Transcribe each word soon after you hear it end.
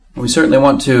We certainly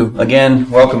want to, again,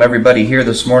 welcome everybody here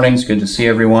this morning. It's good to see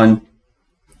everyone.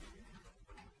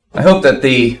 I hope that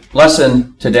the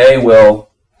lesson today will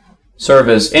serve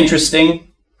as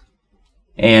interesting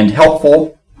and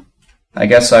helpful. I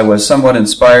guess I was somewhat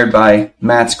inspired by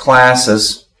Matt's class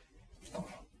as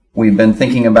we've been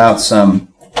thinking about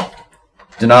some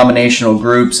denominational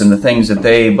groups and the things that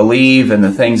they believe and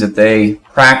the things that they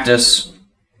practice,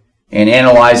 and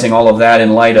analyzing all of that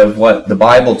in light of what the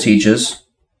Bible teaches,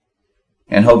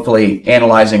 and hopefully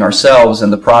analyzing ourselves in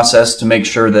the process to make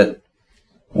sure that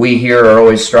we here are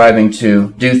always striving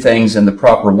to do things in the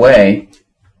proper way.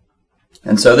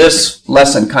 And so this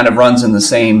lesson kind of runs in the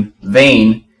same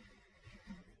vein.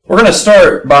 We're going to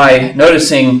start by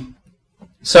noticing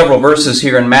several verses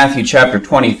here in Matthew chapter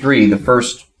 23, the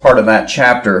first part of that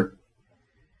chapter.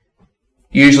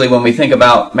 Usually when we think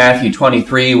about Matthew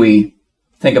 23, we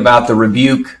think about the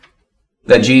rebuke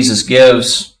that Jesus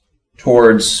gives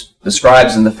towards the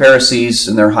scribes and the Pharisees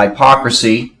and their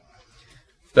hypocrisy.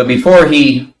 But before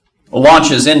he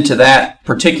launches into that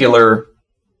particular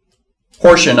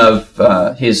portion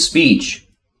of his speech,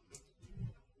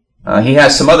 he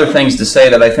has some other things to say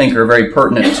that I think are very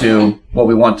pertinent to what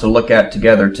we want to look at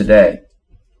together today.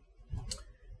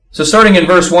 So starting in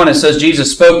verse 1, it says,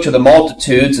 Jesus spoke to the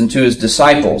multitudes and to his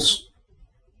disciples,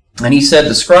 and he said,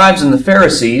 "The scribes and the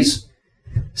Pharisees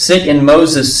sit in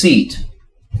Moses' seat.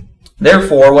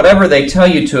 Therefore, whatever they tell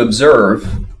you to observe,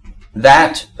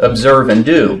 that observe and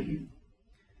do.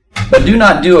 But do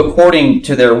not do according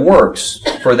to their works,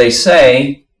 for they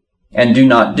say and do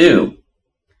not do.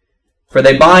 For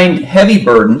they bind heavy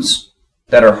burdens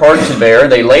that are hard to bear.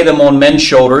 They lay them on men's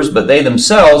shoulders, but they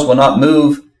themselves will not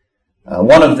move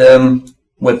one of them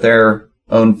with their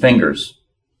own fingers.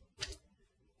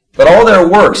 But all their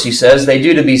works," he says, "they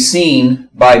do to be seen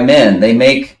by men. They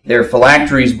make their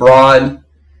phylacteries broad.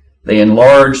 They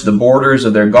enlarge the borders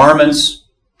of their garments.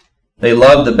 They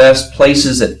love the best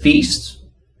places at feasts,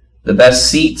 the best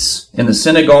seats in the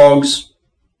synagogues.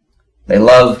 They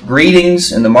love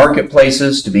greetings in the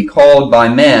marketplaces, to be called by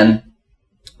men,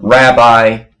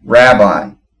 Rabbi,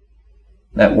 Rabbi."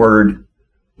 That word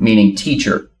meaning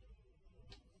teacher.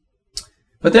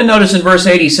 But then notice in verse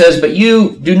 8 he says, "But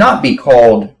you do not be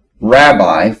called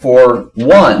Rabbi, for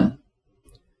one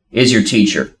is your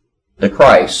teacher, the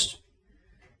Christ,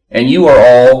 and you are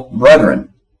all brethren.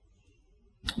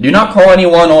 Do not call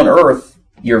anyone on earth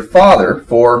your father,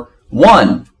 for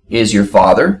one is your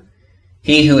Father,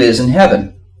 he who is in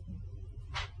heaven.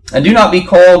 And do not be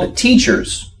called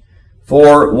teachers,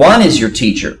 for one is your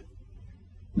teacher,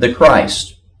 the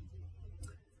Christ.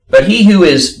 But he who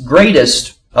is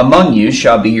greatest among you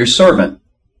shall be your servant.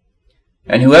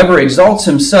 And whoever exalts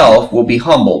himself will be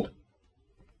humbled,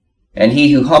 and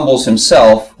he who humbles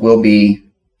himself will be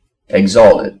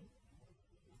exalted."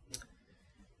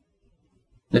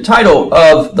 The title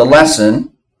of the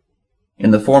lesson,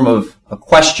 in the form of a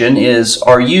question, is,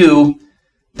 "Are you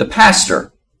the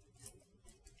pastor?"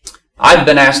 I've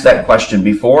been asked that question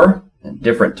before at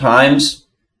different times.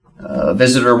 A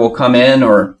visitor will come in,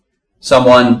 or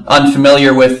someone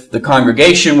unfamiliar with the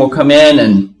congregation will come in,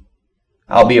 and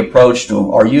I'll be approached,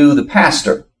 "Are you the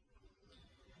pastor?"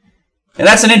 And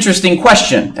that's an interesting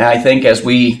question. And I think as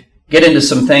we get into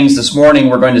some things this morning,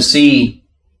 we're going to see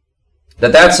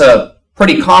that that's a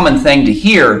pretty common thing to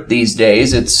hear these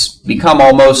days. It's become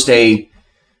almost a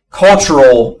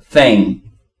cultural thing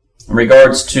in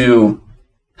regards to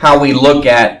how we look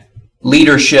at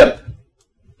leadership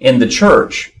in the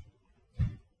church.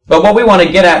 But what we want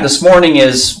to get at this morning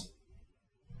is,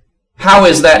 how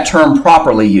is that term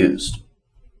properly used?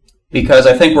 Because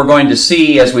I think we're going to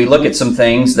see as we look at some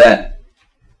things that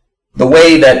the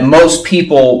way that most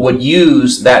people would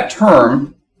use that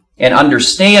term and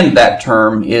understand that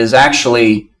term is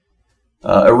actually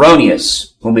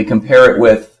erroneous when we compare it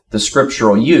with the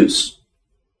scriptural use.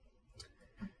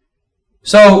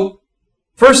 So,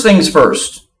 first things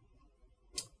first,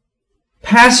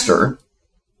 pastor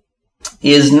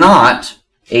is not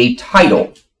a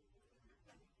title,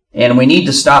 and we need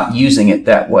to stop using it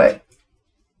that way.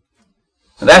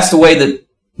 That's the way that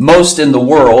most in the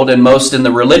world and most in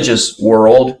the religious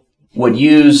world would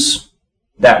use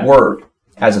that word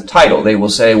as a title. They will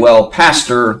say, "Well,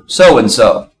 Pastor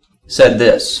so-and-so said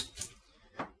this,"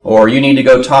 or "You need to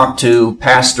go talk to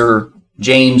Pastor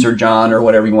James or John," or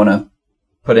whatever you want to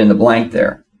put in the blank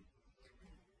there.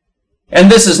 And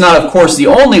this is not, of course, the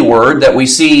only word that we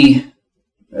see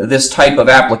this type of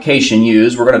application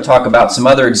used. We're going to talk about some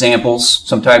other examples.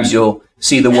 Sometimes you'll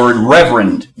see the word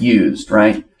reverend used,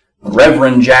 right?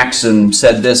 Reverend Jackson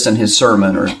said this in his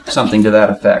sermon, or something to that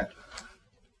effect.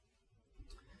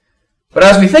 But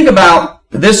as we think about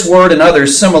this word and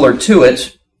others similar to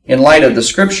it, in light of the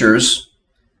Scriptures,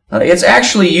 it's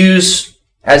actually used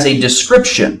as a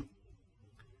description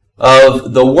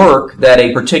of the work that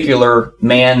a particular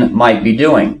man might be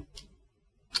doing.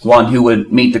 One who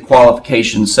would meet the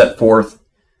qualifications set forth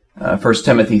 1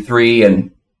 Timothy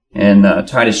 3 and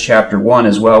Titus chapter 1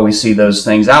 as well. We see those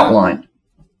things outlined.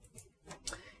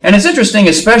 And it's interesting,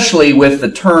 especially with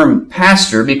the term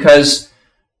pastor, because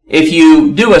if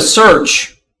you do a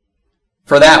search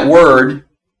for that word,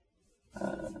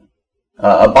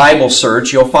 a Bible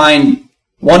search, you'll find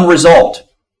one result.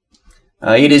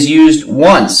 It is used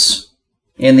once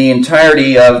in the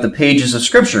entirety of the pages of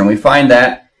Scripture, and we find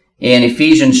that in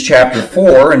Ephesians chapter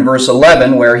 4 and verse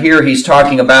 11, where here he's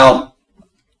talking about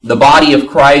the body of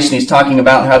Christ, and he's talking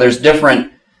about how there's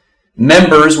different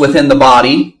members within the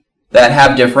body that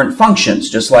have different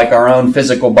functions. Just like our own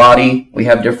physical body, we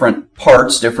have different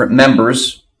parts, different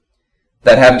members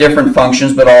that have different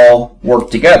functions, but all work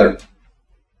together.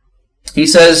 He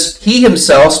says, he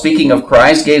himself, speaking of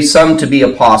Christ, gave some to be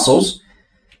apostles,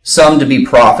 some to be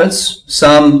prophets,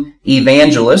 some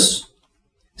evangelists,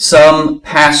 some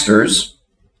pastors,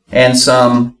 and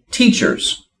some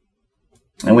teachers.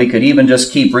 And we could even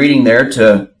just keep reading there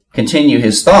to continue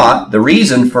his thought. The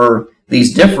reason for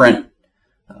these different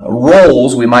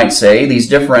roles, we might say, these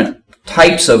different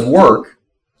types of work,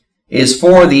 is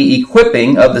for the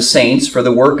equipping of the saints for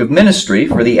the work of ministry,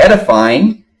 for the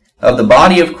edifying of the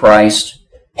body of Christ,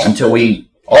 until we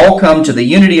all come to the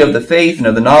unity of the faith and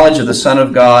of the knowledge of the Son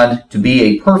of God, to be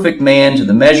a perfect man to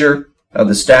the measure of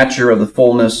the stature of the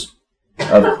fullness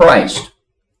of Christ.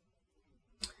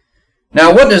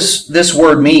 Now, what does this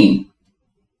word mean?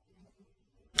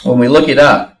 When we look it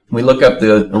up, we look up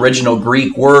the original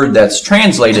Greek word that's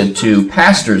translated to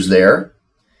pastors there.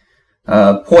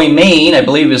 Poimen, I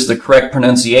believe, is the correct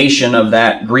pronunciation of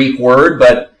that Greek word,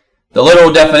 but the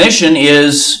literal definition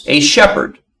is a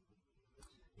shepherd.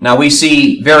 Now, we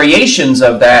see variations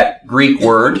of that Greek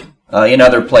word in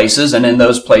other places, and in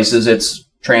those places it's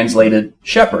translated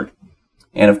shepherd.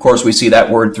 And of course, we see that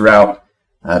word throughout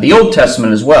the Old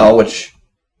Testament as well, which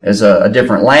is a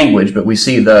different language, but we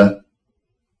see the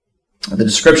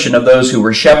description of those who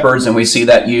were shepherds, and we see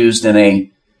that used in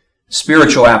a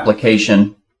spiritual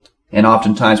application, and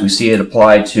oftentimes we see it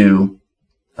applied to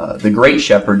the great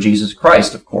shepherd, Jesus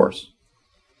Christ, of course.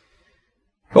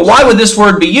 But why would this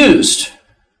word be used?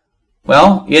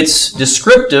 Well, it's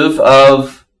descriptive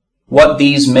of what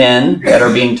these men that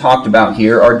are being talked about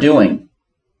here are doing.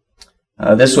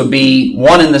 This would be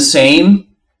one and the same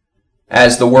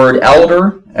as the word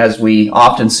elder, as we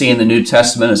often see in the New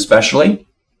Testament especially.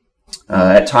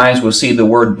 At times we'll see the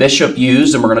word bishop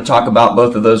used, and we're going to talk about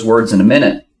both of those words in a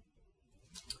minute.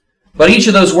 But each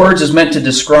of those words is meant to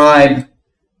describe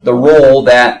the role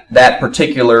that that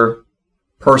particular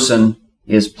person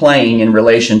is playing in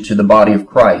relation to the body of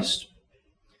Christ.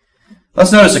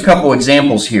 Let's notice a couple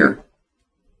examples here.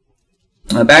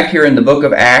 Back here in the book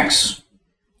of Acts,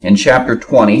 in chapter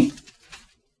 20,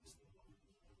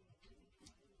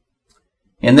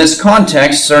 in this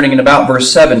context, starting in about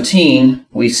verse 17,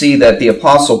 we see that the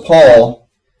Apostle Paul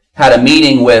had a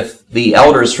meeting with the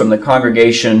elders from the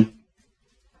congregation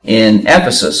in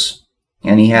Ephesus,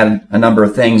 and he had a number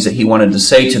of things that he wanted to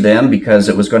say to them because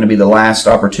it was going to be the last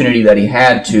opportunity that he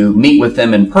had to meet with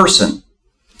them in person.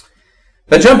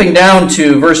 But jumping down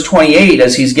to verse 28,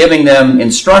 as he's giving them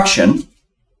instruction,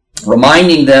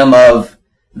 reminding them of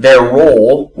their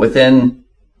role within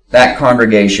that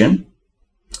congregation,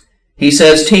 he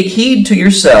says, "Take heed to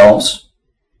yourselves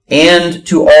and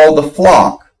to all the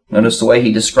flock." Notice the way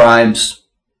he describes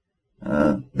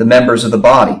the members of the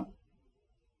body.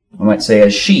 I might say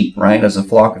as sheep, right? As a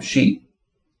flock of sheep.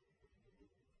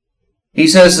 He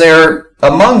says there,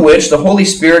 "among which the Holy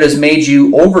Spirit has made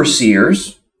you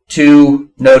overseers to,"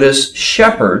 notice,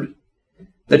 "shepherd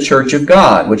the church of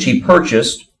God, which he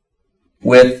purchased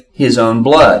with his own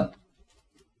blood."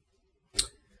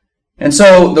 And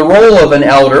so the role of an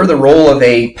elder, the role of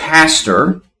a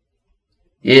pastor,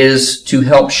 is to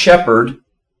help shepherd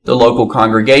the local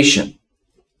congregation.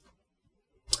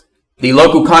 The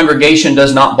local congregation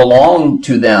does not belong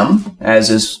to them, as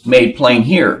is made plain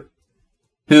here.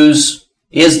 Whose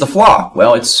is the flock?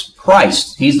 Well, it's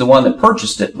Christ. He's the one that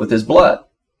purchased it with his blood.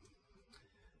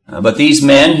 But these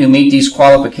men who meet these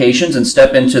qualifications and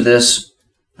step into this,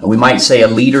 we might say, a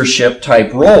leadership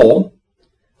type role,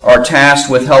 are tasked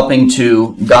with helping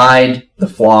to guide the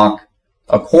flock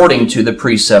according to the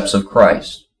precepts of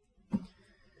Christ.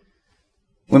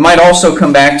 We might also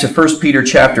come back to 1 Peter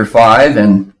chapter 5,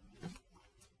 and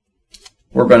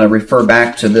we're going to refer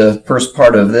back to the first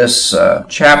part of this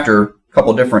chapter a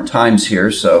couple different times here,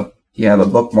 so If you have a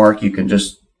bookmark, you can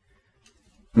just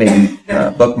maybe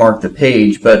bookmark the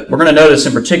page. But we're going to notice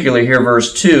in particular here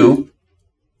verse 2,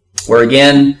 where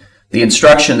again, the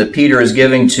instruction that Peter is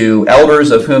giving to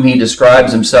elders of whom he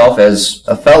describes himself as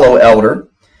a fellow elder.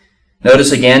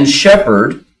 Notice again,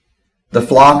 shepherd the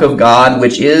flock of God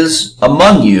which is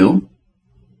among you.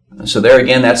 So there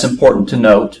again, that's important to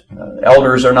note.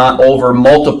 Elders are not over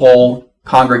multiple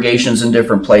congregations in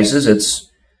different places.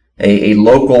 It's a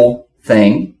local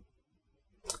thing.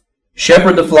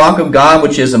 Shepherd the flock of God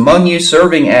which is among you,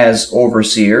 serving as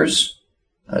overseers.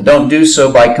 Don't do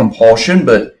so by compulsion,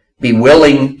 but be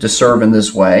willing to serve in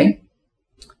this way.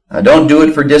 Don't do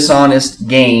it for dishonest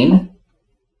gain,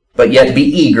 but yet be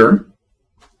eager.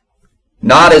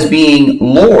 Not as being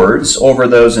lords over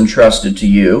those entrusted to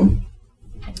you,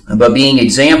 but being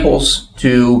examples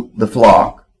to the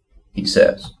flock, he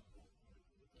says.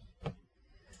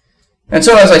 And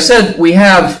so, as I said, we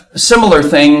have similar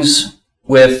things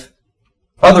with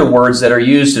other words that are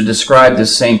used to describe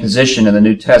this same position in the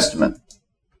New Testament,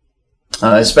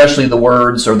 especially the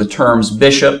words or the terms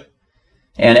bishop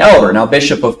and elder. Now,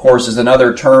 bishop, of course, is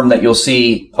another term that you'll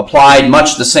see applied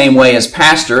much the same way as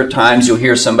pastor. At times, you'll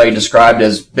hear somebody described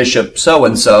as bishop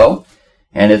so-and-so,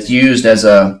 and it's used as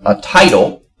a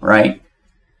title, right?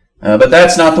 But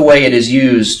that's not the way it is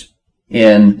used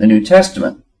in the New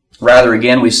Testament. Rather,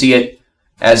 again, we see it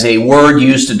as a word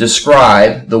used to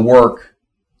describe the work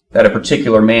that a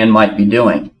particular man might be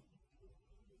doing.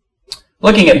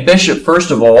 Looking at bishop,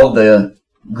 first of all, the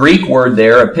Greek word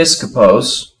there,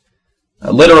 episkopos,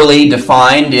 literally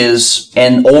defined is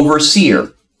an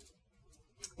overseer.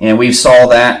 And we saw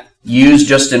that used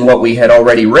just in what we had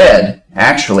already read,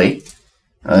 actually,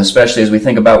 especially as we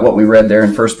think about what we read there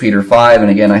in 1 Peter 5,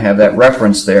 and again, I have that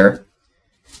reference there.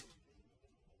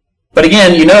 But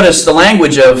again, you notice the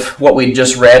language of what we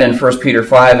just read in 1 Peter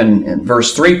 5 and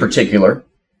verse 3 particular.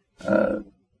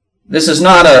 This is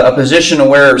not a position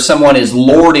where someone is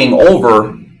lording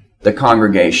over the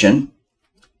congregation.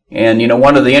 And,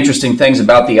 one of the interesting things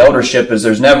about the eldership is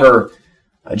there's never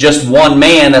just one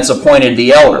man that's appointed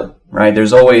the elder, right?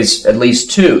 There's always at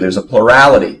least two. There's a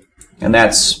plurality. And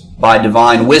that's by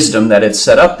divine wisdom that it's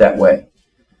set up that way.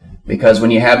 Because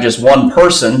when you have just one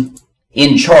person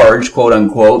in charge, quote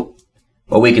unquote,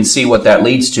 well, we can see what that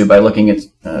leads to by looking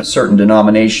at certain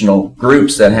denominational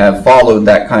groups that have followed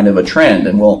that kind of a trend.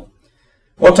 And we'll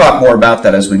talk more about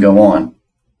that as we go on.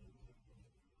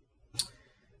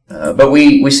 But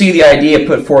we see the idea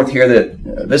put forth here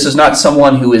that this is not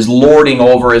someone who is lording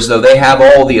over as though they have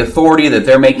all the authority, that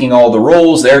they're making all the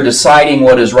rules, they're deciding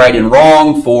what is right and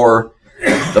wrong for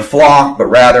the flock, but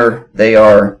rather they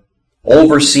are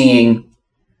overseeing,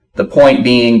 the point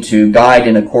being to guide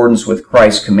in accordance with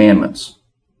Christ's commandments.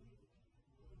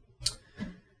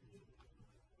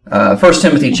 1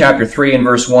 Timothy chapter 3 and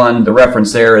verse 1, the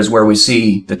reference there is where we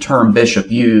see the term bishop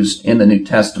used in the New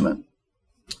Testament.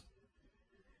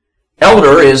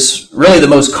 Elder is really the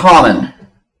most common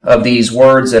of these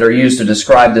words that are used to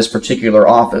describe this particular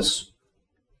office.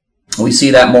 We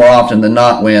see that more often than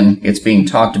not when it's being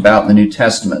talked about in the New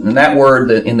Testament. And that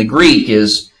word in the Greek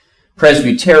is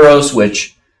presbyteros,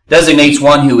 which designates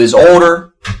one who is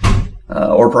older,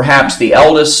 or perhaps the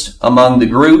eldest among the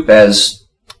group, as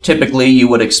typically you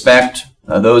would expect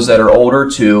those that are older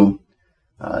to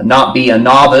not be a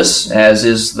novice, as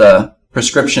is the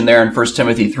prescription there in 1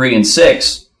 Timothy 3 and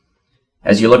 6.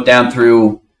 As you look down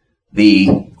through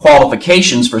the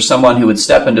qualifications for someone who would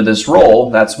step into this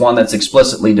role, that's one that's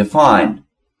explicitly defined.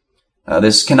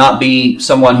 This cannot be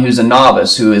someone who's a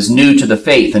novice, who is new to the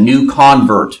faith, a new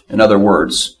convert, in other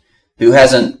words, who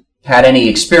hasn't had any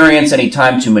experience, any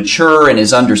time to mature in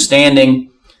his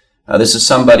understanding. This is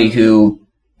somebody who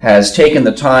has taken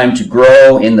the time to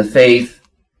grow in the faith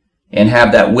and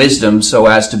have that wisdom so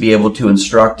as to be able to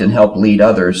instruct and help lead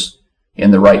others in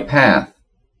the right path.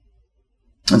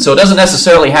 And so it doesn't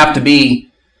necessarily have to be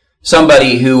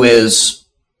somebody who is,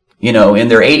 in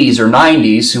their 80s or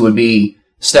 90s who would be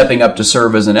stepping up to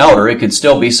serve as an elder. It could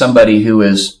still be somebody who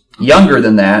is younger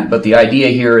than that, but the idea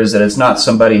here is that it's not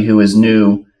somebody who is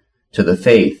new to the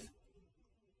faith.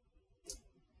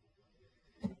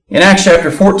 In Acts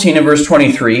chapter 14 and verse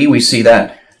 23, we see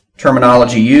that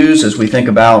terminology used as we think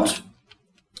about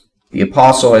the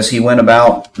apostle as he went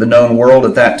about the known world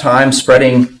at that time,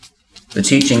 spreading the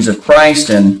teachings of Christ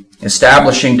and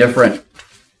establishing different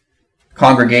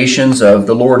congregations of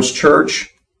the Lord's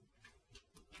church.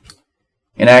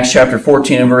 In Acts chapter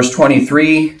 14 and verse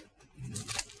 23,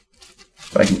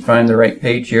 if I can find the right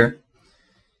page here,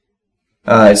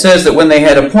 it says that when they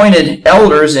had appointed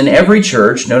elders in every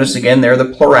church, notice again there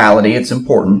the plurality, it's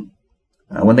important,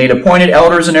 When they had appointed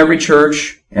elders in every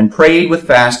church and prayed with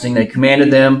fasting, they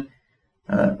commended them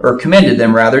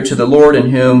to the Lord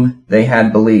in whom they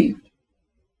had believed.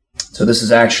 So this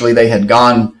is actually, they had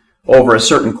gone over a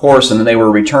certain course and then they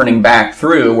were returning back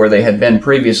through where they had been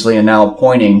previously and now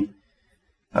appointing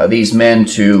these men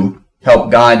to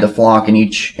help guide the flock in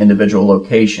each individual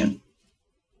location.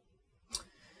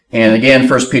 And again,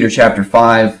 1 Peter chapter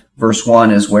 5, verse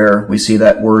 1 is where we see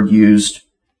that word used,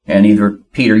 and either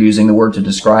Peter using the word to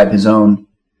describe his own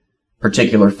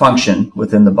particular function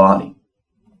within the body.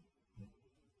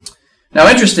 Now,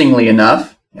 interestingly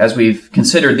enough, as we've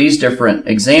considered these different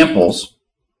examples,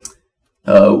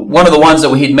 one of the ones that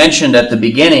we had mentioned at the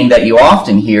beginning that you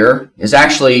often hear is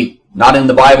actually not in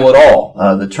the Bible at all.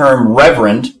 The term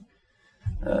reverend,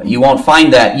 you won't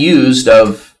find that used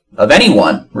of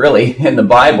anyone, really, in the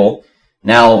Bible.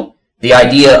 Now, the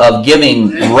idea of giving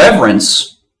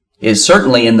reverence is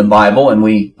certainly in the Bible, and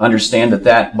we understand that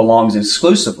that belongs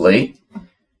exclusively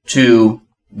to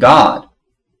God.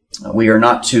 We are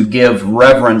not to give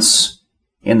reverence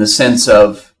in the sense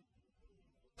of,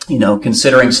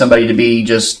 considering somebody to be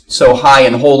just so high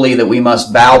and holy that we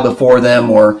must bow before them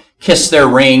or kiss their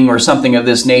ring or something of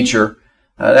this nature.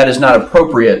 That is not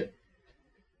appropriate.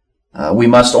 We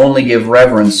must only give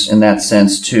reverence in that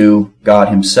sense to God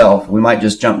himself. We might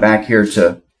just jump back here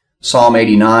to Psalm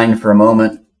 89 for a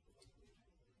moment.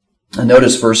 And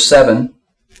notice verse 7.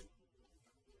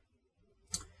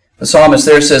 The psalmist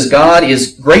there says, God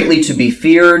is greatly to be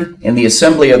feared in the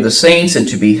assembly of the saints and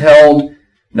to be held,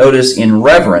 notice, in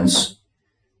reverence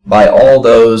by all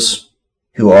those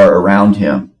who are around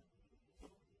him.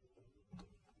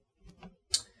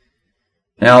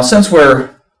 Now, since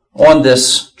we're on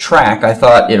this track, I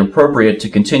thought it appropriate to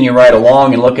continue right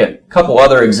along and look at a couple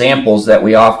other examples that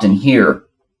we often hear,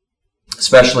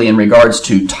 especially in regards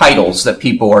to titles that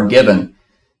people are given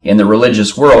in the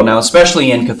religious world. Now,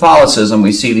 especially in Catholicism,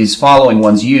 we see these following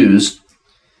ones used.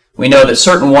 We know that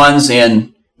certain ones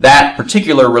in that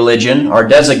particular religion are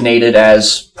designated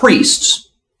as priests.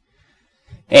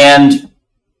 And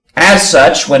as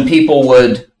such, when people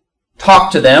would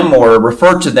talk to them or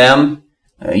refer to them,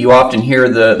 you often hear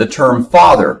the term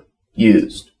father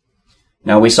used.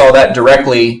 Now, we saw that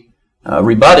directly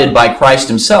rebutted by Christ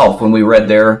himself when we read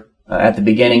there at the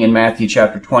beginning in Matthew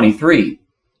chapter 23.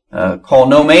 Call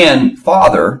no man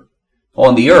father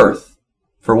on the earth,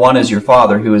 for one is your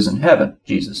Father who is in heaven,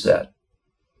 Jesus said.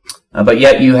 But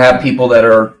yet you have people that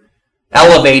are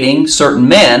elevating certain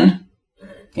men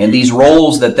in these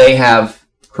roles that they have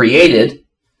created,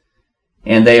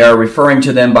 and they are referring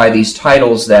to them by these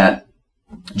titles that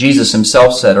Jesus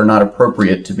himself said are not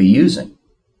appropriate to be using.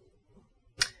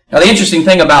 Now, the interesting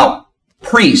thing about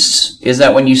priests is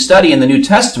that when you study in the New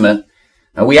Testament,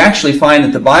 we actually find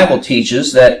that the Bible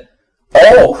teaches that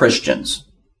all Christians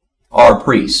are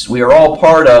priests. We are all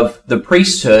part of the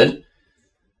priesthood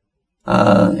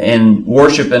in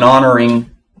worship and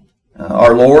honoring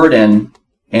our Lord and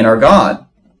our God.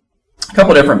 A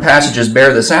couple different passages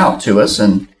bear this out to us.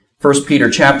 In 1 Peter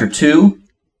chapter 2,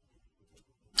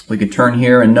 we could turn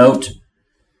here and note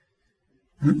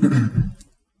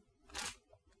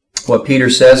what Peter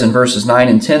says in verses 9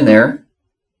 and 10 there.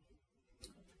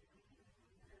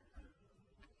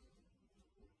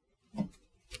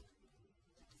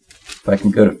 If I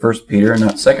can go to 1 Peter and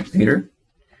not 2 Peter,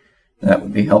 that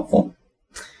would be helpful.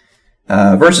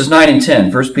 Verses 9 and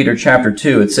 10, 1 Peter chapter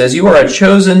 2, it says, You are a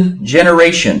chosen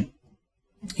generation.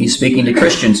 He's speaking to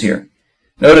Christians here.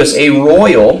 Notice, a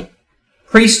royal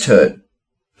priesthood,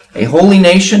 a holy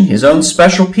nation, his own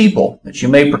special people, that you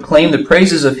may proclaim the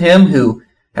praises of him who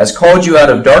has called you out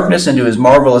of darkness into his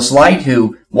marvelous light,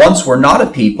 who once were not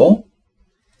a people,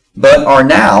 but are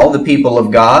now the people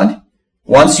of God.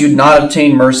 Once you'd not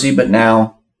obtained mercy, but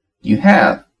now you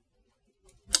have.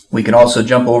 We can also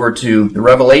jump over to the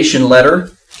Revelation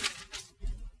letter.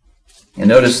 And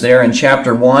notice there in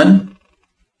chapter 1,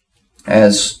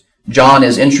 as John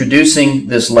is introducing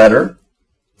this letter,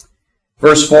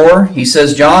 verse 4, he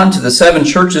says, John, to the 7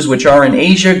 churches which are in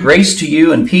Asia, grace to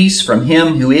you and peace from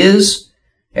him who is,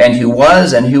 and who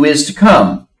was, and who is to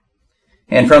come,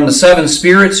 and from the 7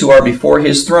 spirits who are before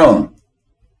his throne,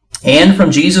 and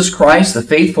from Jesus Christ, the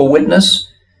faithful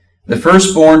witness, the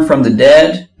firstborn from the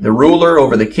dead, the ruler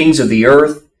over the kings of the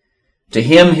earth, to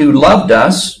him who loved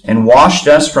us and washed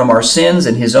us from our sins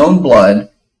in his own blood,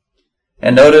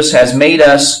 and notice, has made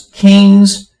us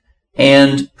kings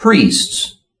and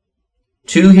priests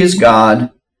to his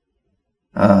God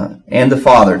and the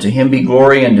Father. To him be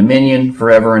glory and dominion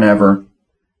forever and ever.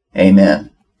 Amen.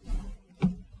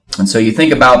 And so you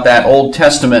think about that Old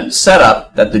Testament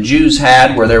setup that the Jews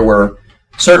had, where there were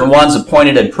certain ones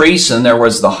appointed as priests, and there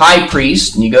was the high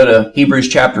priest. And you go to Hebrews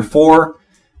chapter 4,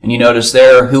 and you notice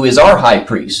there, who is our high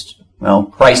priest? Well,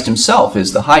 Christ himself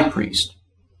is the high priest.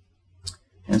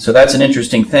 And so that's an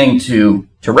interesting thing to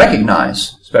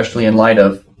recognize, especially in light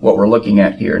of what we're looking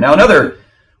at here. Now, another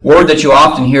word that you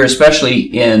often hear, especially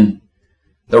in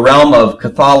the realm of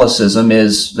Catholicism,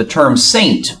 is the term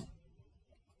saint.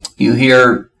 You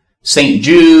hear St.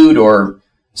 Jude or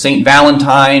St.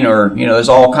 Valentine, or, there's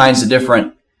all kinds of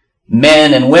different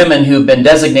men and women who've been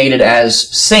designated as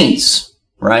saints,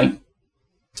 right?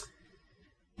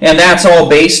 And that's all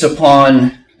based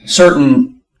upon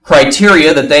certain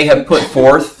criteria that they have put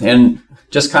forth. And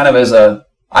just kind of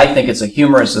I think it's a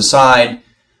humorous aside,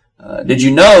 did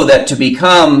you know that to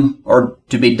become or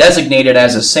to be designated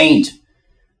as a saint,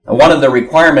 one of the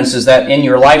requirements is that in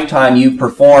your lifetime you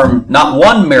perform not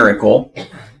one miracle,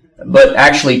 but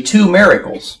actually 2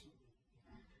 miracles.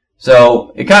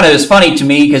 So it kind of is funny to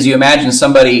me, because you imagine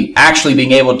somebody actually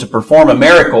being able to perform a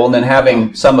miracle and then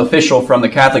having some official from the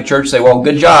Catholic Church say, well,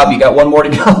 good job, you got 1 more to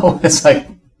go. It's like,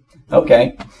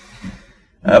 okay.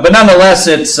 But nonetheless,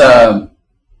 it's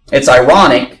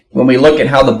ironic when we look at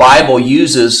how the Bible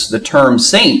uses the term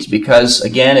saint, because,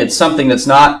 again, it's something that's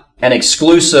not an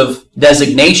exclusive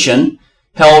designation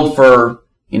held for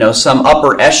some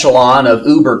upper echelon of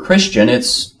uber Christian.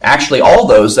 It's actually all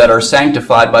those that are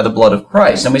sanctified by the blood of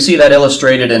Christ. And we see that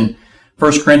illustrated in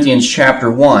 1 Corinthians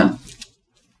chapter 1,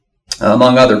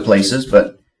 among other places,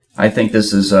 but I think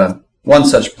this is one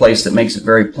such place that makes it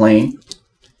very plain.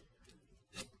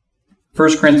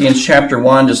 1 Corinthians chapter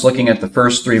 1, just looking at the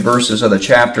first 3 verses of the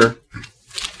chapter.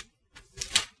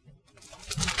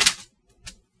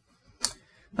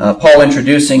 Paul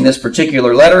introducing this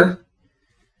particular letter.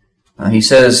 He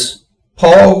says,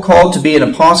 Paul, called to be an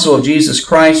apostle of Jesus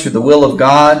Christ through the will of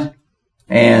God,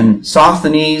 and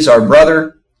Sosthenes, our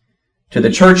brother, to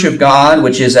the church of God,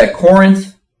 which is at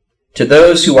Corinth, to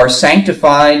those who are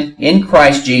sanctified in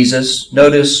Christ Jesus,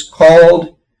 notice,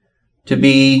 called to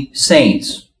be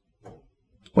saints,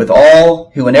 with all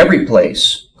who in every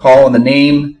place call on the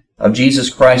name of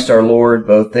Jesus Christ our Lord,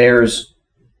 both theirs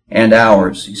and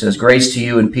ours. He says, grace to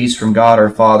you and peace from God our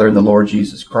Father and the Lord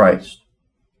Jesus Christ.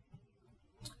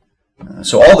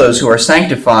 So all those who are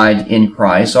sanctified in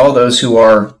Christ, all those who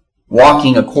are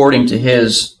walking according to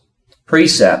his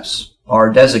precepts,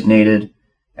 are designated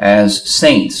as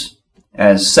saints,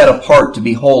 as set apart to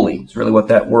be holy. It's really what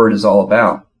that word is all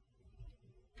about.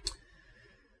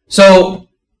 So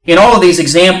in all of these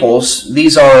examples,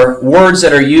 these are words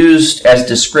that are used as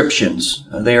descriptions.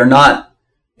 They are not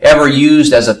ever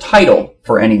used as a title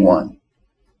for anyone,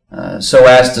 so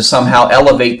as to somehow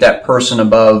elevate that person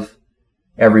above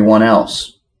everyone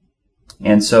else.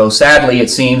 And so sadly, it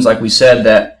seems, like we said,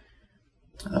 that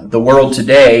the world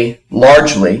today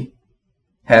largely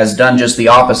has done just the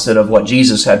opposite of what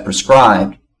Jesus had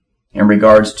prescribed in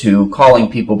regards to calling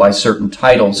people by certain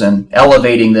titles and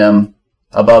elevating them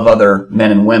above other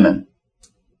men and women.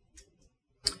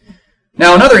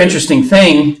 Now, another interesting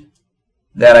thing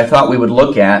that I thought we would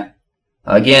look at,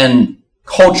 again,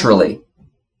 culturally,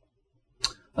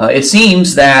 it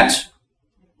seems that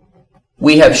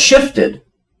we have shifted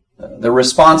the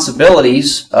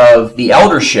responsibilities of the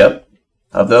eldership,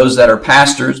 of those that are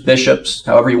pastors, bishops,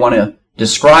 however you want to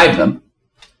describe them,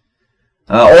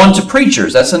 on to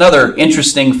preachers. That's another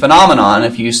interesting phenomenon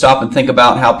if you stop and think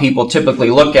about how people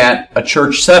typically look at a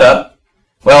church setup.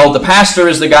 Well, the pastor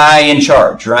is the guy in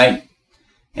charge, right?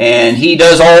 And he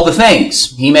does all the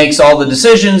things. He makes all the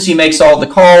decisions. He makes all the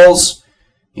calls.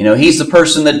 He's the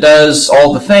person that does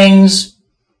all the things.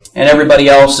 And everybody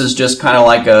else is just kind of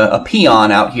like a peon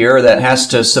out here that has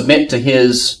to submit to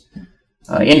his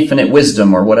infinite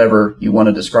wisdom, or whatever you want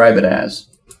to describe it as.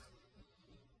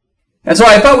 And so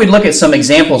I thought we'd look at some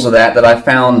examples of that I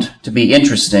found to be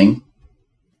interesting.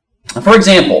 For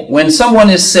example, when someone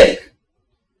is sick,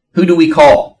 who do we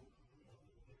call?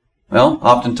 Well,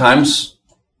 oftentimes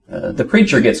the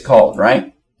preacher gets called,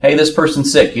 right? Hey, this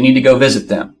person's sick. You need to go visit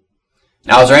them.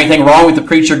 Now, is there anything wrong with the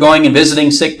preacher going and visiting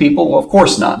sick people? Well, of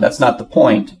course not. That's not the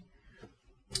point.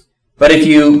 But if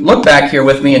you look back here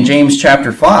with me in James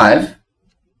chapter 5,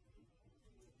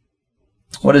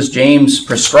 what does James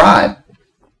prescribe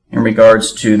in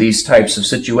regards to these types of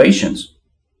situations?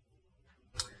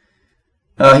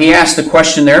 He asked the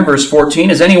question there in verse 14,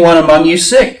 is anyone among you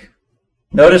sick?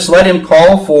 Notice, let him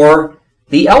call for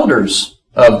the elders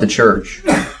of the church,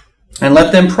 and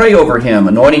let them pray over him,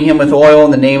 anointing him with oil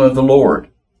in the name of the Lord.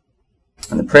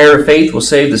 And the prayer of faith will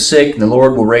save the sick, and the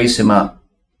Lord will raise him up.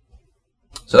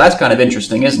 So that's kind of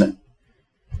interesting, isn't it?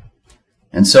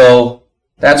 And so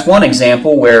that's one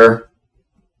example where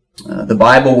The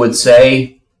Bible would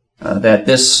say that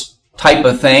this type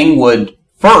of thing would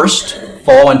first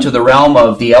fall into the realm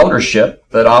of the eldership,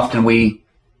 but often we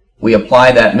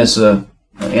apply that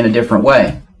in a different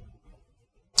way.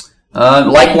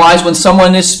 Likewise, when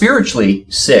someone is spiritually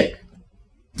sick,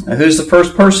 who's the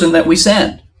first person that we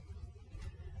send?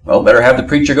 Well, better have the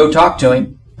preacher go talk to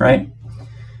him, right?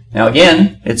 Now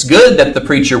again, it's good that the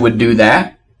preacher would do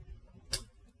that,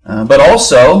 but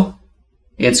also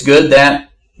it's good that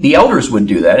the elders would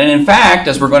do that. And in fact,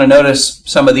 as we're going to notice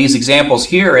some of these examples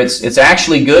here, it's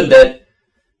actually good that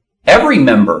every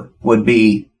member would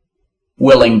be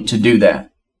willing to do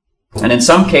that. And in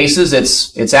some cases,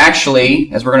 it's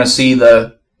actually, as we're going to see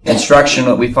the instruction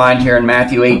that we find here in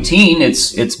Matthew 18,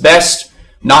 it's best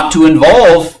not to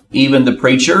involve even the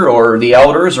preacher or the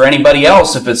elders or anybody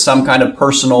else if it's some kind of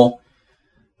personal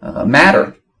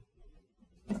matter.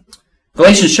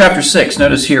 Galatians chapter 6,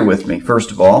 notice here with me,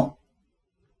 first of all.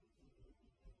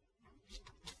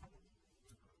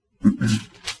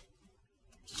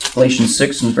 Galatians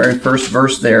 6, in the very first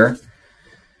verse there,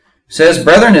 says,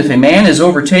 "Brethren, if a man is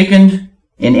overtaken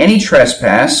in any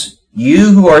trespass,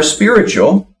 you who are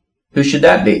spiritual," who should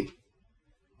that be?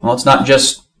 Well, it's not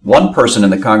just one person in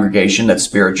the congregation that's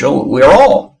spiritual. We are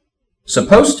all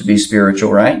supposed to be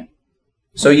spiritual, right?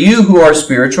 "So you who are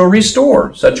spiritual,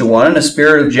 restore such a one in a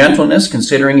spirit of gentleness,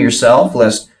 considering yourself,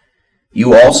 lest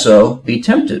you also be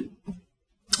tempted."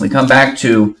 We come back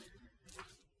to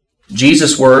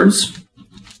Jesus' words,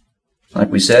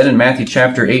 like we said in Matthew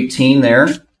chapter 18 there.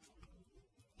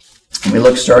 And we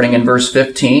look starting in verse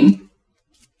 15.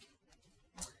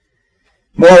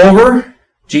 "Moreover,"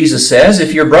 Jesus says,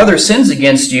 "if your brother sins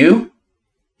against you,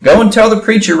 go and tell the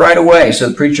preacher right away," so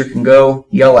the preacher can go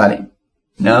yell at him.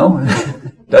 No,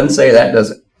 doesn't say that,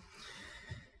 does it?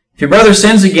 "If your brother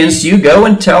sins against you, go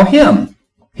and tell him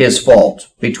his fault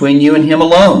between you and him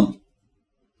alone.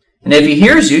 And if he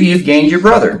hears you, you've gained your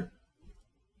brother."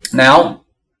 Now,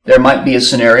 there might be a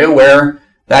scenario where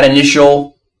that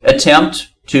initial attempt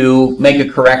to make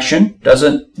a correction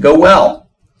doesn't go well.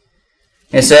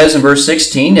 It says in verse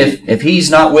 16, if he's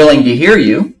not willing to hear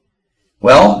you,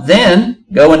 well, then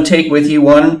go and take with you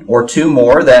one or two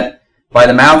more, that by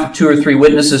the mouth of two or three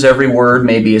witnesses every word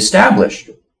may be established.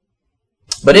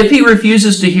 But if he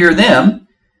refuses to hear them,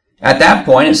 at that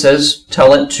point it says,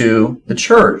 tell it to the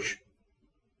church.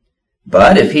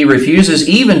 But if he refuses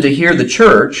even to hear the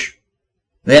church,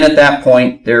 then at that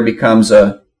point there becomes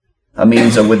a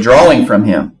means of withdrawing from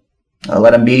him.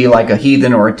 Let him be like a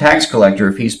heathen or a tax collector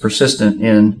if he's persistent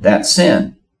in that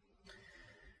sin.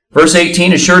 Verse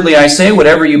 18, "Assuredly I say,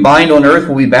 whatever you bind on earth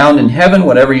will be bound in heaven,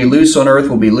 whatever you loose on earth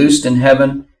will be loosed in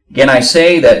heaven. Again I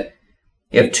say that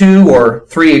if 2 or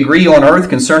 3 agree on earth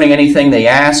concerning anything they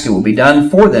ask, it will be done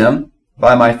for them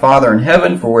by my Father in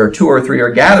heaven. For where 2 or 3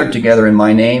 are gathered together in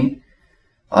my name,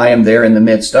 I am there in the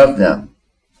midst of them."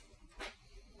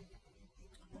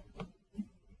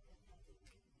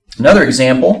 Another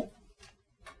example,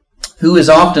 who is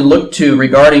often looked to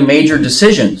regarding major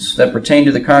decisions that pertain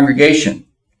to the congregation.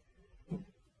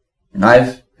 And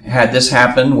I've had this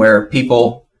happen where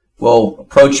people will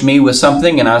approach me with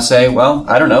something and I'll say, well,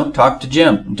 I don't know, talk to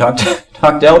Jim and talk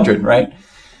to Eldred, right?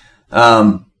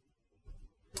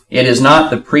 It is not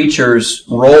the preacher's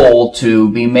role to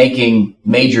be making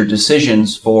major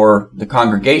decisions for the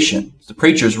congregation. It's the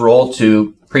preacher's role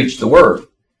to preach the word,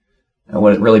 and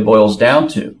what it really boils down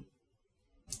to.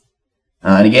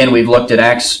 And again, we've looked at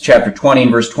Acts chapter 20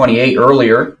 and verse 28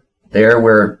 earlier, there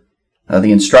where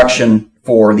the instruction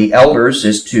for the elders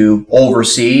is to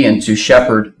oversee and to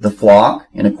shepherd the flock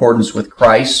in accordance with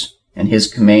Christ and his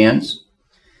commands.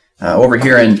 Over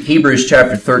here in Hebrews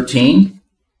chapter 13,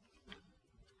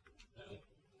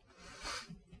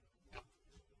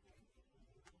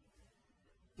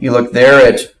 you look there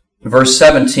at verse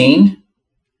 17,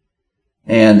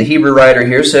 and the Hebrew writer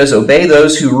here says, "Obey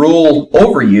those who rule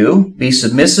over you, be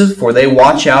submissive, for they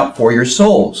watch out for your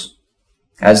souls,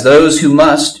 as those who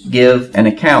must give an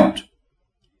account.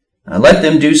 Let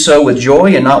them do so with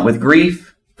joy and not with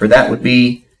grief, for that would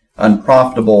be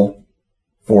unprofitable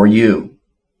for you."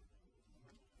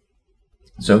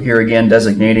 So here again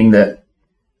designating that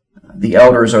the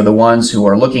elders are the ones who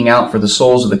are looking out for the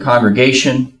souls of the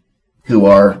congregation, who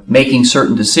are making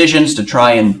certain decisions to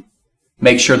try and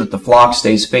make sure that the flock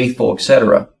stays faithful,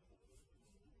 etc.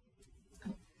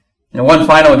 And one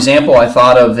final example I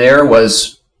thought of there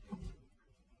was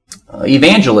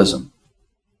evangelism.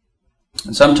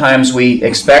 And sometimes we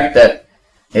expect that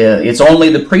it's only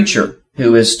the preacher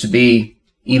who is to be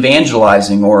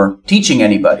evangelizing or teaching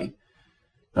anybody.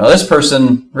 Now, this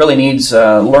person really needs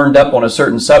learned up on a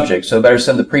certain subject, so better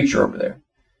send the preacher over there.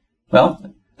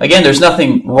 Well, again, there's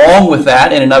nothing wrong with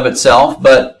that in and of itself,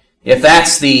 but if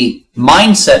that's the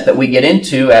mindset that we get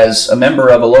into as a member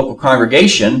of a local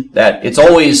congregation, that it's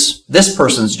always this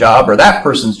person's job or that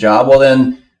person's job, well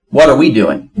then, what are we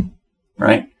doing?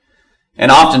 Right?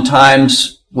 And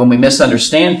oftentimes, when we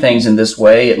misunderstand things in this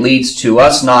way, it leads to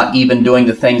us not even doing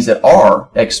the things that are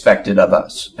expected of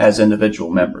us as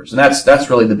individual members. And that's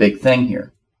really the big thing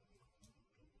here.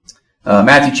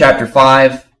 Matthew chapter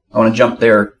 5, I want to jump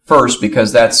there first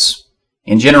because that's,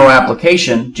 in general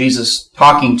application, Jesus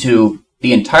talking to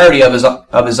the entirety of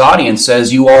his audience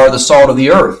says, you are the salt of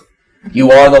the earth.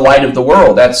 You are the light of the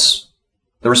world. That's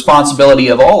the responsibility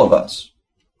of all of us.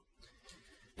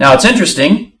 Now, it's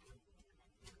interesting.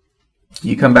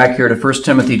 You come back here to 1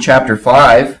 Timothy chapter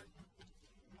 5.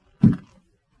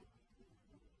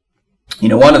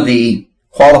 One of the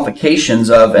qualifications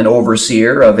of an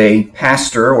overseer, of a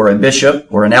pastor or a bishop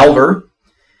or an elder,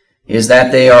 is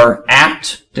that they are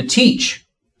apt to teach.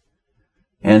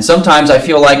 And sometimes I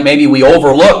feel like maybe we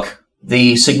overlook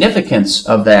the significance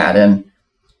of that. And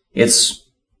it's,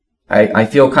 I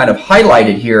feel kind of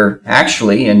highlighted here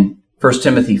actually in 1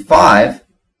 Timothy 5.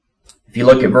 If you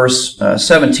look at verse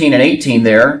 17 and 18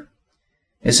 there,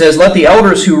 it says, let the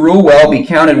elders who rule well be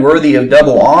counted worthy of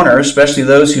double honor, especially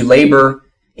those who labor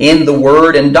in the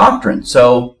word and doctrine.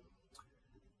 So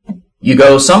you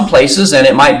go some places and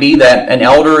it might be that an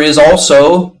elder is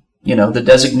also, the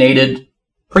designated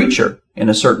preacher in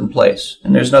a certain place.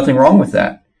 And there's nothing wrong with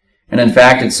that. And in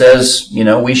fact, it says,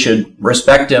 we should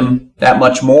respect him that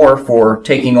much more for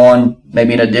taking on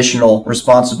maybe an additional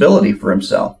responsibility for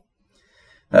himself.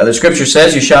 The scripture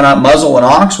says, you shall not muzzle an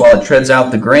ox while it treads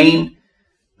out the grain,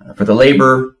 for the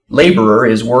laborer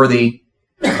is worthy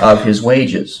of his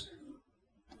wages.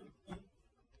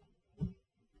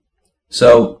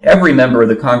 So every member of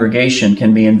the congregation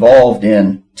can be involved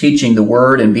in teaching the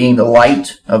word and being the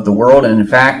light of the world. And in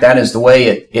fact, that is the way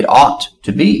it ought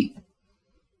to be.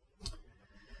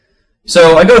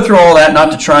 So I go through all that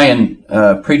not to try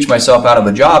and preach myself out of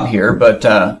a job here, but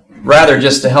rather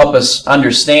just to help us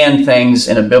understand things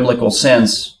in a biblical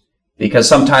sense, because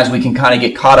sometimes we can kind of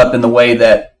get caught up in the way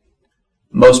that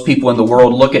most people in the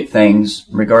world look at things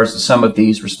in regards to some of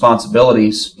these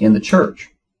responsibilities in the church.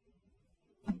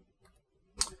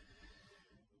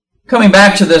 Coming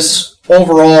back to this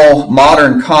overall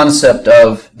modern concept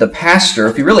of the pastor,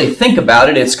 if you really think about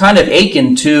it, it's kind of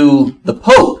akin to the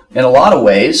Pope in a lot of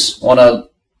ways on a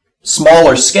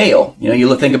smaller scale.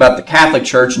 You think about the Catholic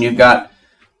Church and you've got,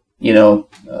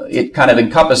 it kind of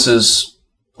encompasses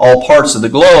all parts of the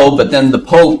globe, but then the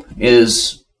Pope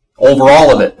is over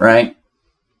all of it, right?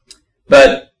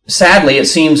 But sadly, it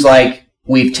seems like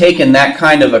we've taken that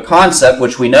kind of a concept,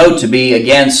 which we know to be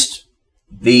against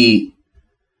the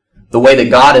way that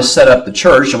God has set up the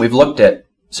church, and we've looked at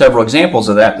several examples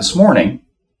of that this morning,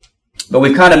 but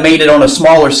we've kind of made it on a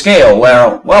smaller scale.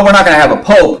 Well, we're not going to have a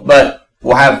pope, but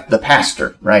we'll have the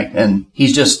pastor, right? And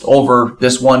he's just over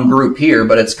this one group here,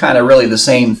 but it's kind of really the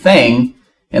same thing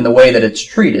in the way that it's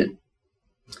treated.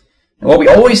 And what we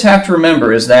always have to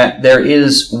remember is that there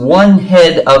is one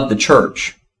head of the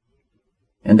church,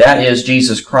 and that is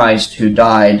Jesus Christ, who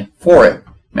died for it.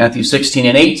 Matthew 16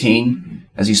 and 18,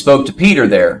 as he spoke to Peter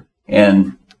there,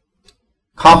 and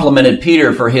complimented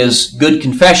Peter for his good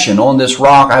confession, on this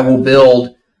rock I will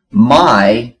build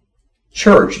my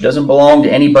church. It doesn't belong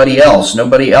to anybody else.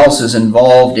 Nobody else is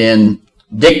involved in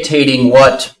dictating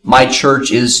what my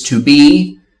church is to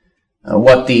be,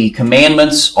 what the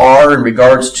commandments are in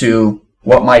regards to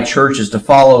what my church is to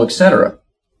follow, etc.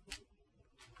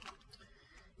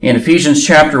 In Ephesians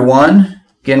chapter 1,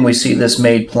 again we see this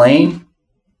made plain.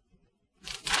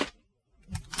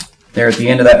 There at the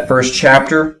end of that first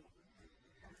chapter,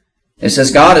 it says,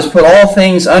 God has put all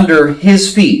things under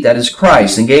his feet, that is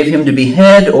Christ, and gave him to be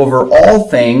head over all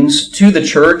things to the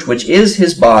church, which is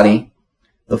his body,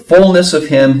 the fullness of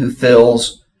him who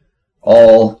fills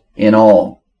all in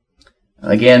all.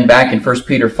 Again, back in 1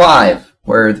 Peter 5,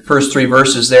 where the first 3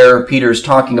 verses there, Peter's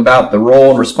talking about the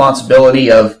role and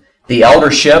responsibility of the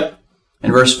eldership.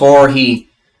 In verse 4, he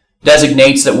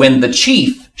designates that when the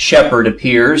chief shepherd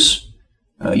appears,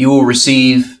 you will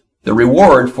receive the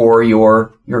reward for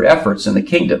your efforts in the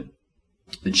kingdom.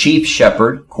 The chief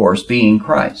shepherd, of course, being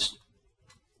Christ.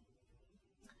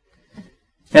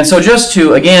 And so just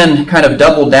to, again, kind of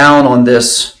double down on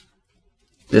this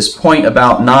point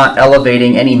about not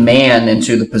elevating any man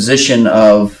into the position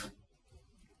of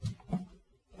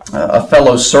a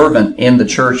fellow servant in the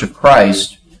church of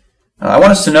Christ, I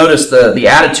want us to notice the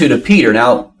attitude of Peter.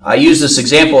 Now, I use this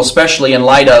example especially in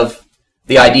light of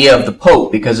the idea of the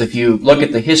Pope, because if you look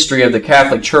at the history of the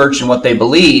Catholic Church and what they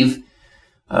believe,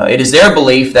 It is their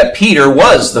belief that Peter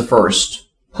was the first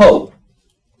pope.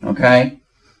 Okay?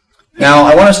 Now,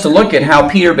 I want us to look at how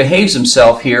Peter behaves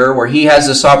himself here, where he has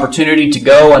this opportunity to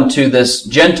go unto this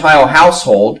Gentile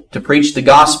household to preach the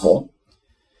gospel.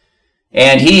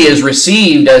 And he is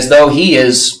received as though he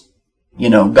is,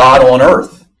 God on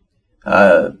earth.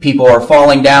 People are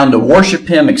falling down to worship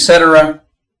him, etc.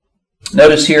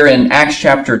 Notice here in Acts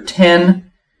chapter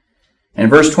 10 and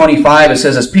verse 25, it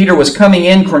says, "As Peter was coming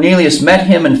in, Cornelius met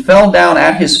him and fell down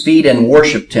at his feet and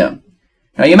worshipped him."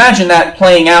 Now, you imagine that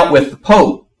playing out with the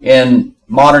Pope in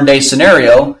modern day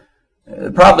scenario.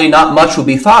 Probably not much would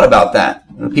be thought about that.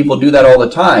 People do that all the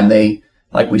time. They,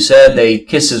 like we said, they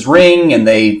kiss his ring and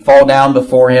they fall down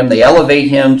before him. They elevate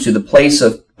him to the place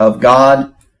of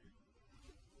God.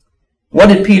 What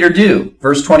did Peter do?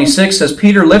 Verse 26 says,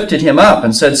 "Peter lifted him up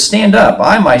and said, 'Stand up,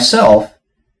 I myself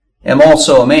am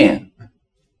also a man.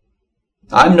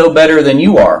 I'm no better than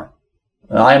you are.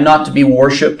 I am not to be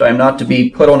worshipped. I am not to be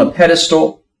put on a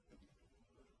pedestal.'"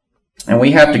 And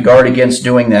we have to guard against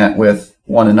doing that with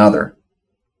one another.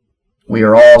 We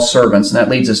are all servants, and that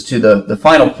leads us to the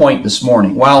final point this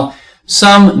morning. While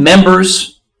some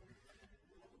members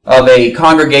of a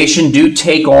congregation do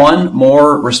take on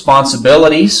more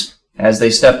responsibilities as they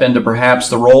step into perhaps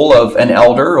the role of an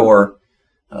elder or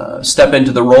step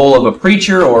into the role of a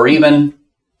preacher, or even,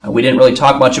 we didn't really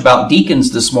talk much about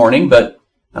deacons this morning, but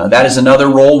that is another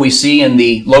role we see in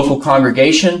the local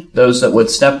congregation, those that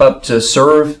would step up to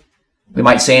serve, we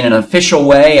might say in an official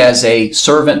way, as a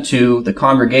servant to the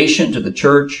congregation, to the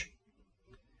church.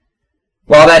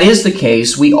 While that is the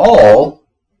case, we all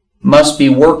must be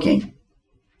working.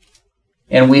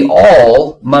 And we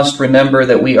all must remember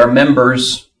that we are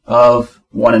members of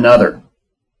one another.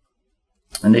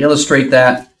 And to illustrate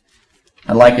that,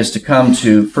 I'd like us to come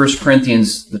to 1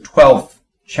 Corinthians, the 12th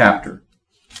chapter.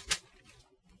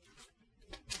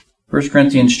 1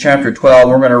 Corinthians chapter 12,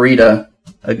 we're going to read a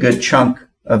good chunk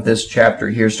of this chapter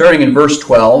here, starting in verse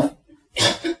 12.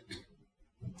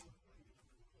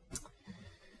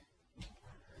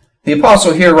 The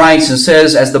apostle here writes and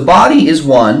says, "As the body is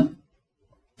one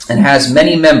and has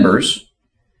many members,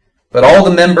 but all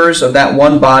the members of that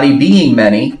one body, being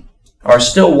many, are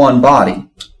still one body."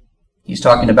 He's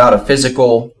talking about a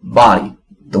physical body,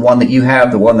 the one that you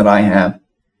have, the one that I have.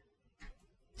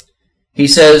 He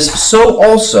says, "So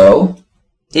also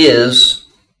is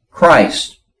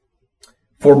Christ.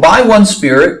 For by one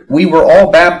Spirit we were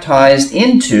all baptized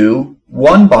into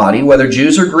one body, whether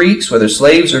Jews or Greeks, whether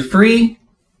slaves or free.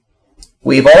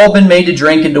 We've all been made to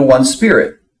drink into one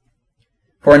Spirit.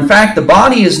 For in fact the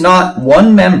body is not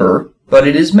one member, but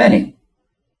it is many."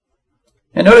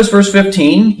 And notice verse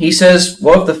 15, he says,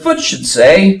 "Well, if the foot should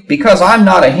say, 'Because I'm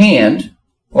not a hand,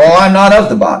 well, I'm not of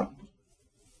the body.'"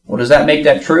 Well, does that make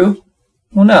that true?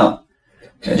 Well, no.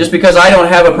 Just because I don't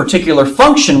have a particular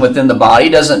function within the body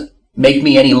doesn't make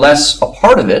me any less a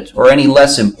part of it or any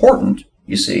less important,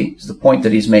 you see, is the point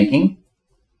that he's making.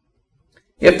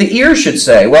 If the ear should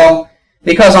say, "Well,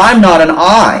 because I'm not an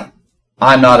eye,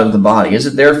 I'm not of the body," is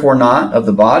it therefore not of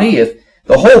the body? If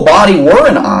the whole body were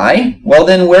an eye, well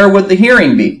then where would the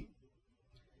hearing be?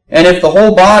 And if the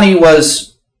whole body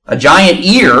was a giant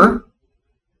ear,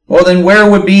 well then where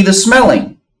would be the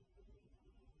smelling?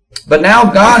 But now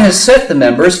God has set the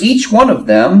members, each one of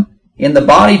them, in the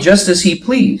body just as he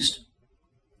pleased.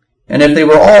 And if they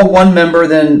were all one member,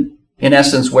 then in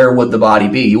essence, where would the body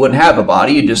be? You wouldn't have a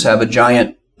body, you'd just have a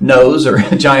giant nose or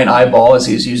a giant eyeball, as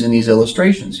he's using these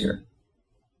illustrations here.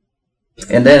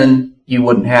 And then you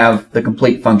wouldn't have the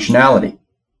complete functionality.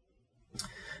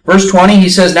 Verse 20, he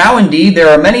says, "Now indeed there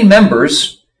are many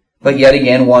members, but yet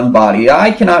again one body.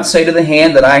 I cannot say to the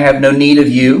hand that I have no need of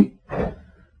you,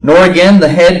 nor again the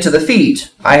head to the feet,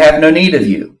 I have no need of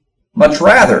you. Much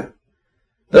rather,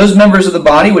 those members of the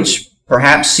body which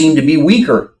perhaps seem to be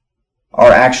weaker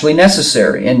are actually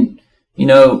necessary." And,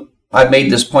 I've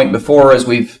made this point before as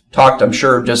we've talked, I'm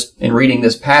sure, just in reading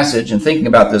this passage and thinking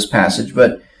about this passage,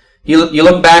 but you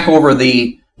look back over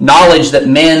the knowledge that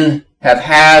men have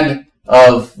had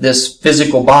of this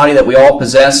physical body that we all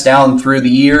possess down through the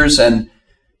years, and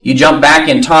you jump back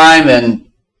in time and,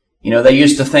 they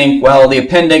used to think, well, the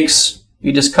appendix,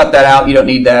 you just cut that out, you don't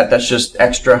need that, that's just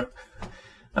extra.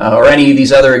 Or any of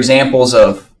these other examples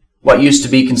of what used to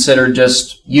be considered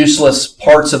just useless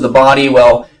parts of the body.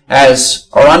 Well, as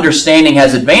our understanding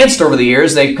has advanced over the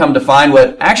years, they've come to find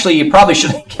what actually you probably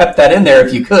should have kept that in there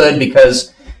if you could,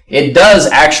 because it does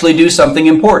actually do something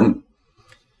important.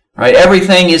 Right?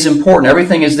 Everything is important.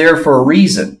 Everything is there for a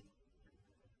reason.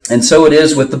 And so it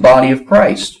is with the body of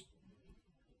Christ.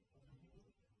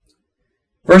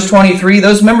 Verse 23,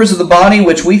 those members of the body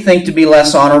which we think to be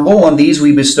less honorable, on these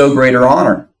we bestow greater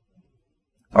honor.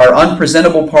 Our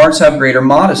unpresentable parts have greater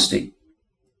modesty,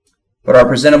 but our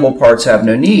presentable parts have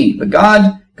no need. But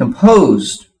God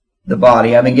composed the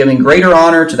body, having given greater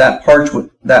honor to that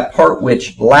part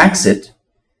which lacks it,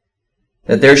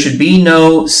 that there should be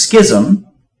no schism,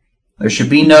 there should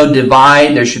be no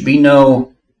divide, there should be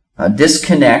no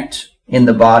disconnect in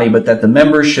the body, but that the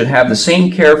members should have the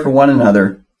same care for one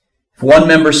another. If one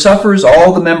member suffers,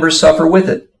 all the members suffer with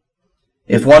it.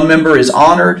 If one member is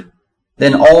honored,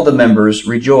 then all the members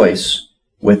rejoice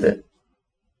with it.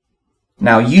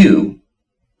 Now you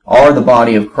are the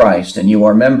body of Christ, and you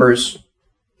are members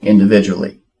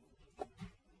individually.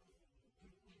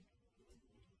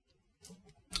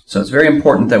 So it's very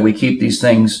important that we keep these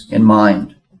things in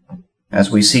mind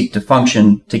as we seek to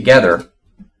function together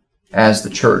as the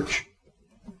church.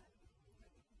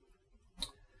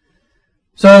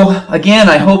 So again,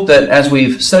 I hope that as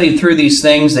we've studied through these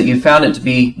things that you found it to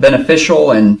be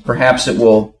beneficial, and perhaps it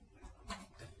will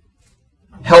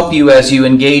help you as you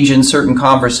engage in certain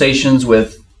conversations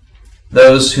with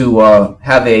those who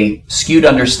have a skewed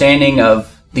understanding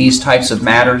of these types of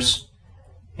matters,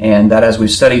 and that as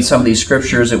we've studied some of these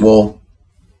scriptures, it will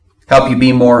help you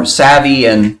be more savvy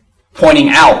in pointing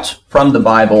out from the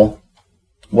Bible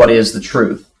what is the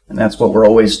truth. And that's what we're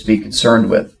always to be concerned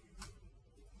with.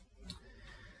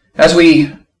 As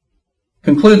we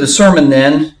conclude the sermon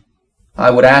then,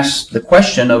 I would ask the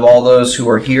question of all those who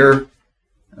are here.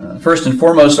 First and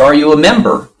foremost, are you a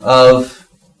member of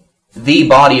the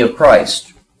body of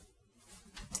Christ?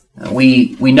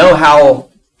 We know how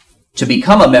to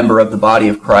become a member of the body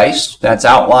of Christ. That's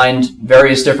outlined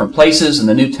various different places in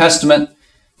the New Testament.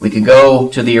 We could go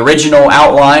to the original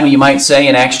outline, you might say,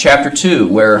 in Acts chapter 2,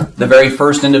 where the very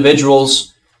first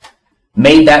individuals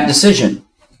made that decision.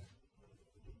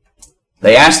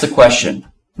 They asked the question,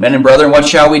 men and brethren, what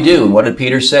shall we do? And what did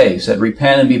Peter say? He said,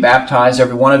 repent and be baptized,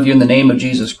 every one of you, in the name of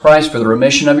Jesus Christ for the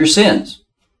remission of your sins,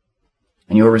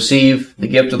 and you will receive the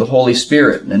gift of the Holy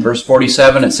Spirit. And in verse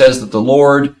 47, it says that the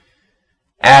Lord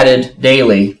added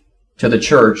daily to the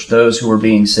church those who were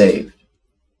being saved.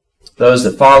 Those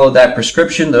that followed that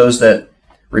prescription, those that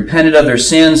repented of their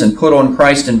sins and put on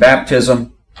Christ in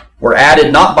baptism, were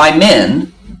added not by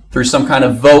men through some kind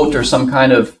of vote or some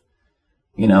kind of,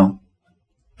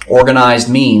 organized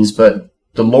means, but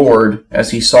the Lord,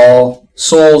 as he saw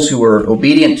souls who were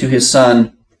obedient to his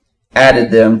Son,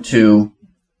 added them to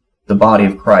the body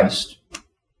of Christ.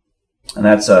 And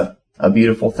that's a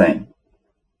beautiful thing.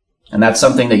 And that's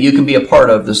something that you can be a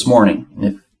part of this morning.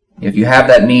 And if you have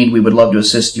that need, we would love to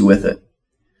assist you with it.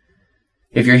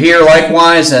 If you're here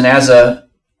likewise, and as a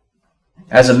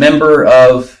member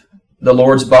of the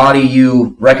Lord's body,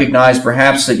 you recognize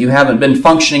perhaps that you haven't been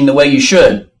functioning the way you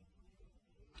should.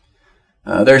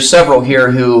 There's several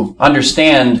here who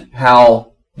understand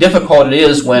how difficult it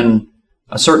is when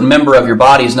a certain member of your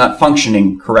body is not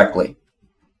functioning correctly.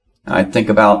 I think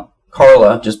about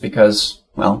Carla just because,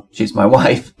 she's my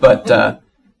wife, but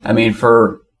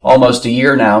for almost a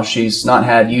year now, she's not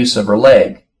had use of her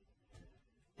leg.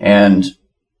 And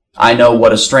I know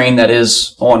what a strain that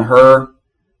is on her.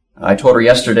 I told her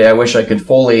yesterday I wish I could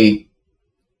fully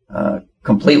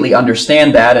completely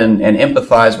understand that and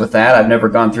empathize with that. I've never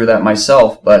gone through that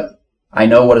myself, but I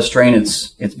know what a strain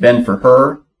it's been for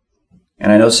her.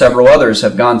 And I know several others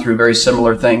have gone through very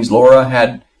similar things. Laura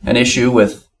had an issue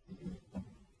with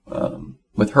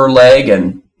her leg,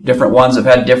 and different ones have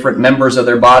had different members of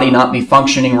their body not be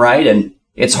functioning right. And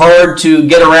it's hard to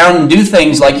get around and do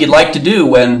things like you'd like to do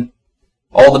when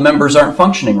all the members aren't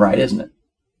functioning right, isn't it?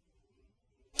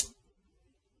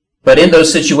 But in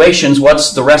those situations,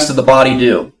 what's the rest of the body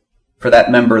do for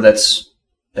that member that's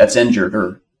injured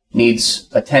or needs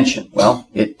attention? Well,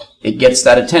 it gets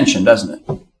that attention, doesn't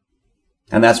it?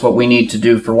 And that's what we need to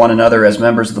do for one another as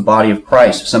members of the body of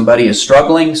Christ. If somebody is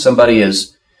struggling, somebody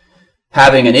is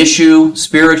having an issue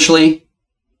spiritually,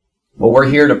 well, we're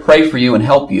here to pray for you and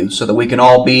help you so that we can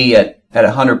all be at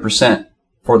 100%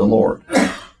 for the Lord.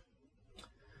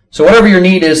 So whatever your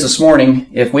need is this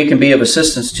morning, if we can be of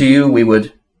assistance to you, we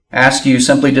would ask you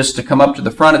simply just to come up to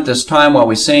the front at this time while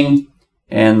we sing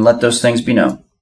and let those things be known.